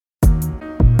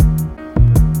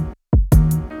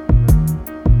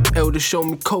to show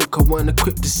me coke, I weren't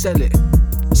equipped to sell it.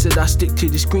 Said I stick to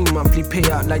the screen, monthly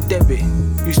payout like debit.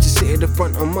 Used to sit at the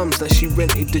front of mum's like she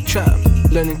rented the trap.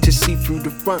 Learning to see through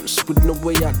the fronts with no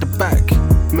way out the back.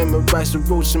 Memorized the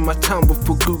roads in my town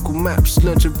before Google Maps.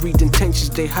 Learned to read intentions,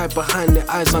 they hide behind their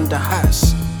eyes under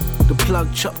hats. The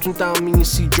plug chopped them down, me and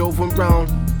C drove them round.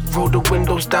 Roll the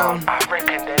windows down. I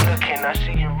reckon they're looking, I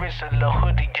see you Rizzler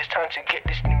hoodie, just time to get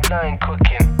this new line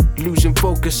cooking. Losing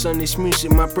focus on this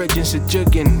music, my brethrens are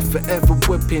jugging. Forever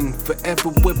whipping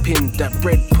that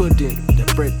bread pudding,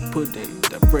 that bread pudding,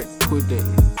 that bread pudding.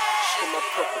 Share my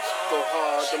purpose, go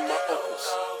hard on my uppers.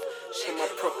 Share my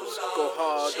purpose, go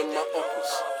hard on my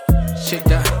uppers. Shake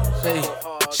that,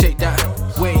 ayy, shake that,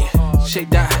 wait, shake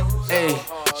that, ayy,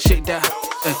 shake that.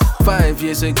 5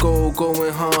 years ago,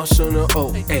 going hard on the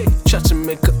O. Try to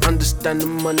make her understand the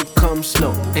money comes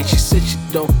slow. She said she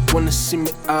don't wanna see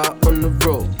me out on the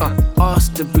road.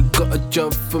 Asked if we got a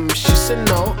job for me, she said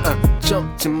no.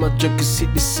 Jumped in my joggers,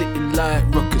 hit the city like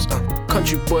rockers.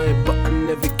 Country boy, but I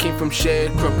never came from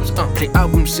sharecroppers. Play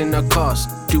albums in our cars,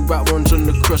 do rap ones on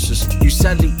the crosses. Use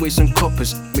alleyways and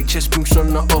coppers, make chest moves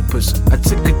on the uppers. I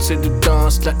took her to the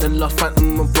dance like the love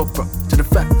phantom of opera. To the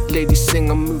fat lady sing,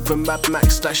 I'm moving Mad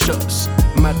Max like shots.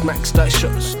 Mad Max like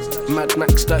shots. Mad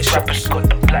Max like shots. Rappers got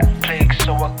the black plague,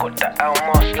 so I got the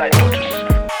Almas like Dodgers.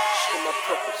 Share my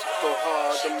purpose, go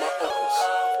hard on my uppers.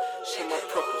 Share my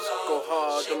purpose, go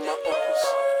hard on my uppers.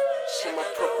 Share my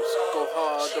purpose, go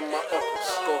hard on my uppers.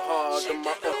 Go hard on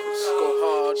my uppers. Go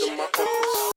hard on my uppers.